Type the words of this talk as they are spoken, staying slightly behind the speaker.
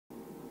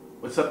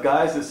What's up,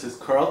 guys? This is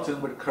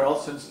Carlton with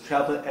Carlton's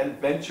Travel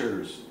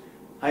Adventures.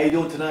 How you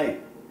doing tonight?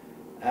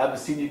 I haven't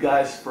seen you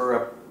guys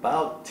for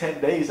about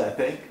 10 days, I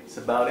think. It's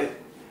about it.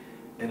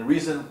 And the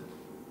reason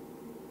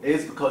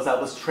is because I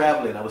was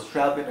traveling. I was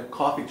traveling a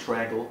coffee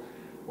triangle.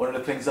 One of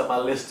the things on my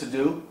list to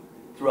do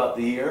throughout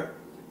the year.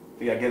 I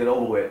think I get it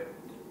over with.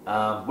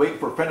 Waiting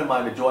for a friend of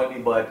mine to join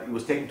me, but it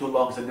was taking too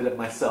long, so I did it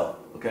myself.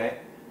 Okay?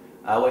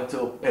 I went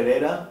to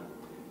PEREIRA,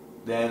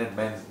 then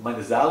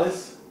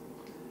Manizales,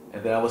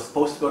 and then I was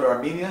supposed to go to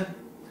Armenia,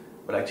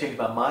 but I changed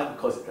my mind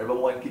because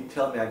everyone keep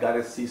telling me I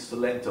gotta see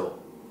Salento.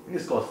 I think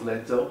it's called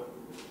Salento.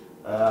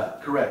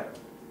 Correct.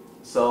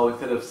 So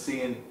instead of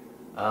seeing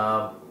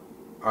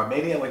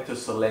Armenia, I went to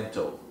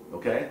Salento.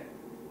 Okay?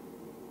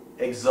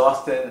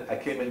 Exhausted. I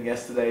came in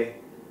yesterday.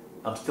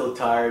 I'm still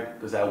tired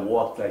because I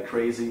walked like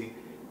crazy.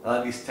 A lot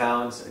of these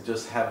towns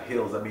just have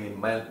hills. I mean,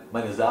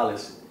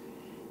 Manizales,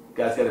 you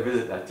guys gotta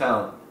visit that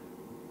town.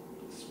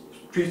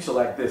 Streets are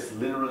like this,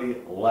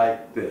 literally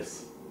like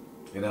this.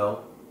 You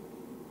know,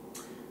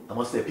 I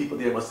must say people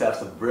there must have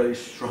some very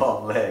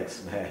strong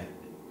legs, man.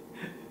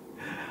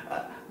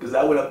 Because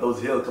I went up those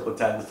hills a couple of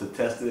times to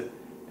test it,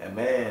 and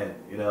man,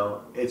 you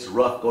know, it's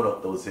rough going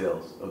up those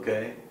hills.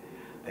 Okay,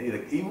 and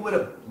even with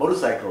a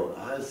motorcycle,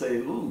 I'd say,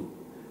 ooh,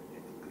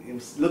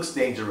 it looks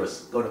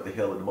dangerous going up the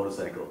hill with a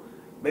motorcycle.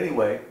 But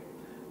anyway,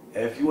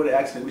 if you were to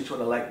ask me which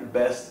one I like the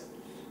best,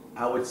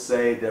 I would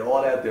say they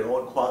all have their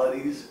own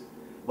qualities.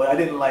 But I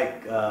didn't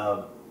like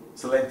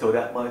Salento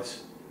that much.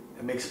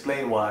 Let me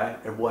explain why.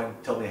 Everyone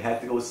told me I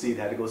had to go see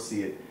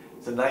it,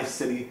 It's a nice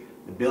city.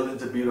 The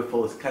buildings are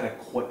beautiful. It's kind of,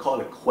 call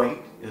it quaint,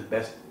 is the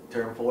best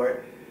term for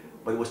it.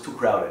 But it was too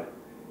crowded.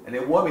 And they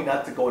warned me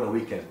not to go on the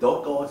weekends.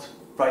 Don't go on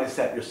Friday,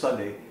 Saturday, or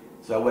Sunday.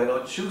 So I went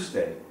on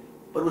Tuesday.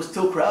 But it was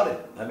still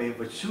crowded. I mean,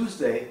 for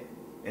Tuesday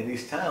in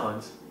these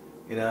towns,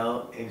 you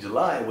know, in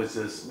July, it was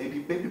just, maybe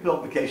people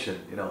on vacation,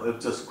 you know, it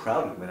was just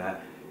crowded, man.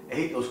 I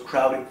hate those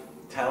crowded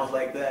towns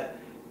like that.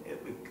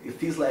 It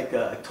feels like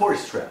a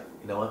tourist trap,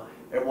 you know.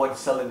 Everyone's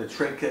selling the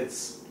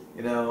trinkets,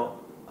 you know.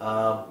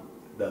 A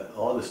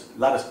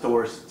lot of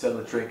stores selling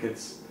the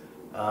trinkets.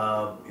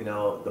 You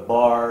know, the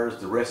bars,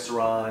 the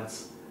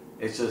restaurants.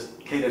 It's just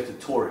catered to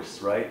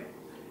tourists, right?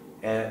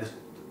 And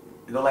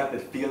you don't like the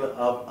feel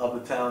of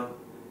the town.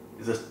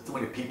 There's just too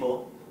many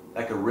people,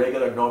 like a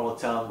regular normal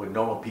town with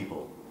normal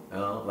people, you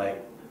know,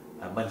 like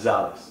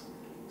Manizales.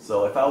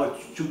 So if I would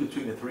choose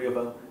between the three of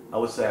them, I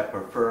would say I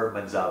prefer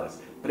Manizales.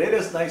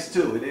 Pereira's nice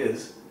too, it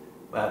is.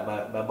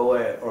 My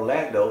boy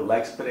Orlando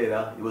likes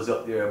Pereira. He was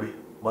up there a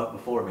month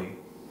before me.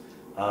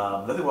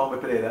 Nothing wrong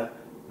with Pereira.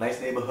 Nice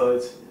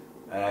neighborhoods.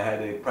 I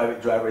had a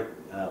private driver,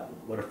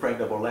 a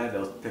friend of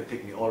Orlando's,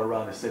 take me all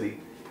around the city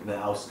in the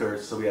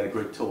outskirts, so we had a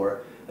great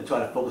tour. I try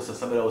to focus on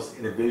some of those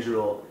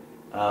individual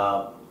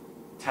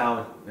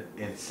town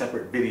in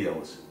separate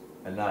videos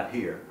and not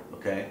here,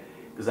 okay?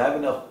 Because I have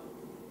enough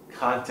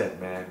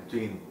content, man,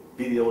 between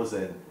videos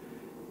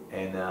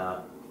and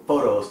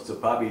photos to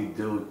probably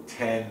do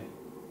 10,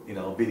 you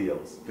know,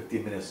 videos,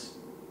 15 minutes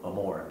or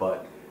more.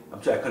 But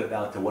I'm trying to cut it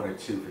down to 1 or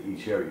 2 for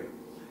each area.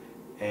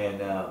 And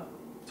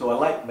so I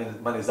like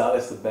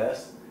Manizales the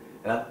best.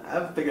 And I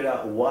haven't figured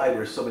out why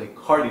there's so many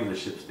car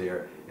dealerships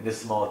there in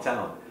this small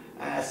town.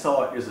 I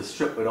saw there's a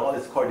strip with all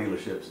these car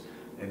dealerships.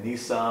 And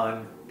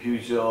Nissan,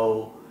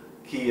 Peugeot,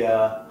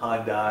 Kia,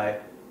 Hyundai,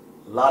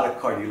 a lot of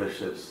car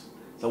dealerships.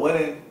 So I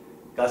went in,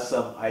 got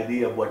some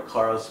idea of what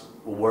cars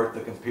were worth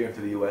to compare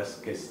to the US,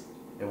 in case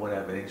everyone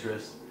had an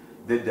interest.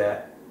 Did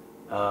that.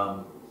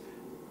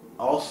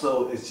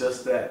 Also, it's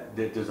just that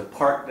there's a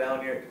park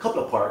down here, a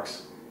couple of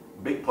parks,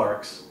 big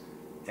parks,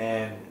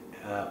 and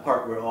a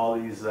park where all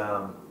these,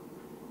 I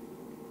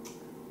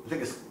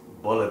think it's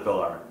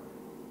Boulevard,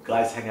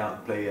 guys hang out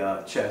and play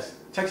chess.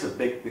 Chess is a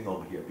big thing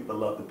over here. People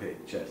love to play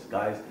chess.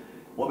 Guys,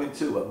 women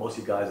too, but most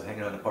of you guys hang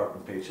out in the park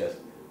and play chess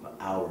for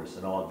hours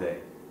and all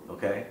day.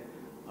 Okay?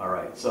 All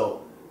right.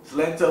 So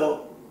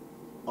Salento,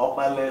 off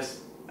my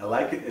list. I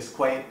like it. It's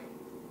quaint.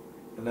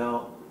 You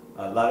know,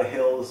 a lot of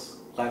hills.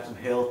 Climbed some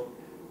hills.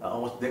 I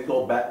almost didn't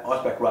go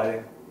horseback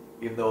riding,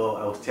 even though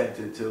I was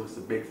tempted to. It's a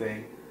big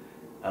thing.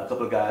 A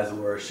couple of guys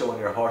were showing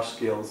their horse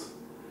skills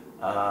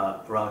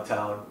around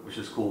town, which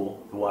is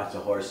cool to watch the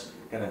horse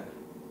kind of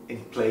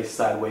in place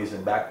sideways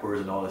and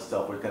backwards and all that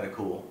stuff. Was kind of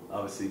cool.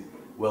 Obviously,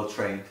 well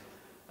trained.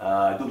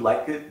 I do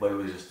like it, but it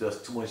was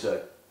just too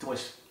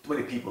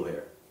many people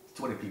there.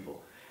 Too many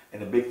people.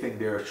 And the big thing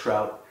there is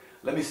trout.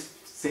 Let me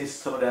say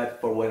some of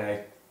that for when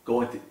I go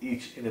into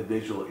each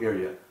individual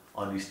area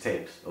on these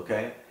tapes,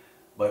 okay?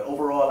 But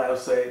overall, I would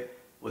say it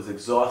was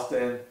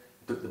exhausting.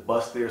 Took the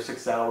bus there,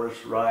 6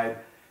 hours ride.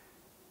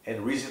 And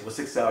the reason it was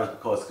 6 hours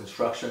because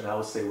construction. I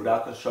would say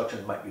without construction,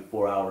 it might be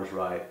 4 hours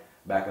ride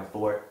back and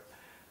forth.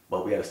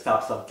 But we had to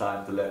stop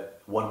sometime to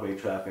let one-way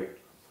traffic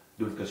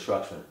do the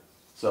construction.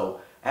 So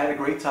I had a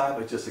great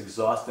time. It's just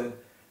exhausting.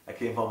 I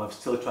came home. I'm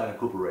still trying to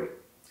recuperate,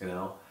 you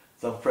know.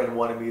 Some friend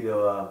wanted me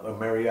to,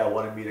 Maria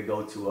wanted me to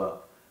go to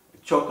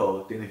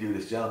Choco to interview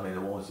this gentleman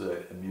who owns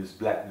a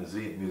black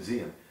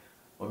museum.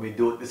 When we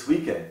do it this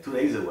weekend, 2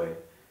 days away.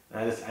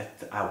 And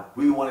I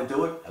really want to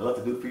do it. I love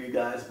to do it for you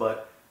guys,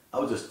 but I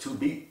was just too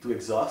beat, too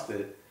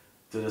exhausted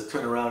to just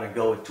turn around and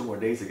go in 2 more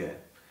days again.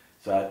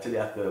 So I tell you,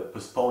 I have to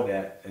postpone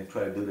that and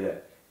try to do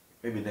that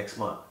maybe next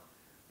month.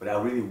 But I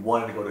really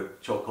wanted to go to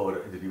Choco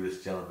to interview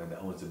this gentleman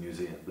that owns a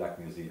museum, black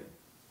museum.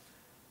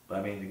 But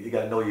I mean, you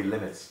got to know your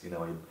limits. You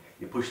know,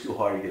 you push too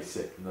hard, you get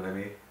sick. You know what I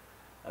mean?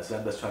 So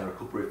I'm just trying to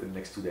recuperate for the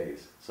next 2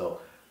 days. So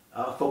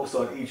I'll focus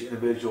on each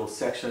individual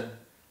section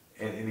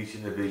and in each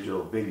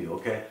individual video.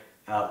 Okay.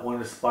 One of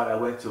the spots I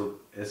went to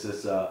is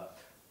this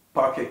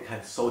Parque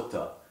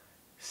Cansota,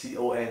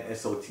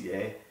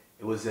 C-O-N-S-O-T-A.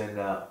 It was in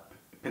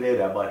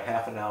PEREIRA, about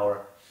half an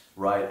hour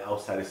ride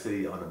outside the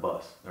city on the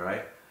bus. All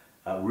right.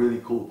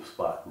 Really cool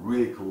spot.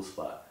 Really cool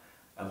spot.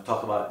 I'm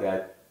talking about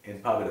that in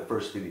probably the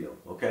first video.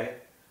 Okay.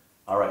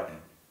 All right then.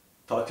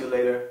 Talk to you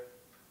later.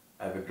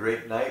 Have a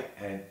great night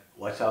and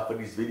watch out for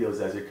these videos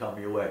as they come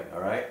your way.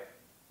 All right.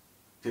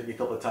 Took me a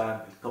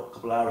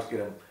couple hours to get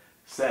them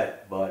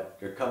set, but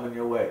they're coming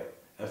your way.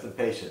 Have some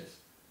patience.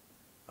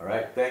 All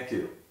right. Thank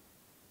you.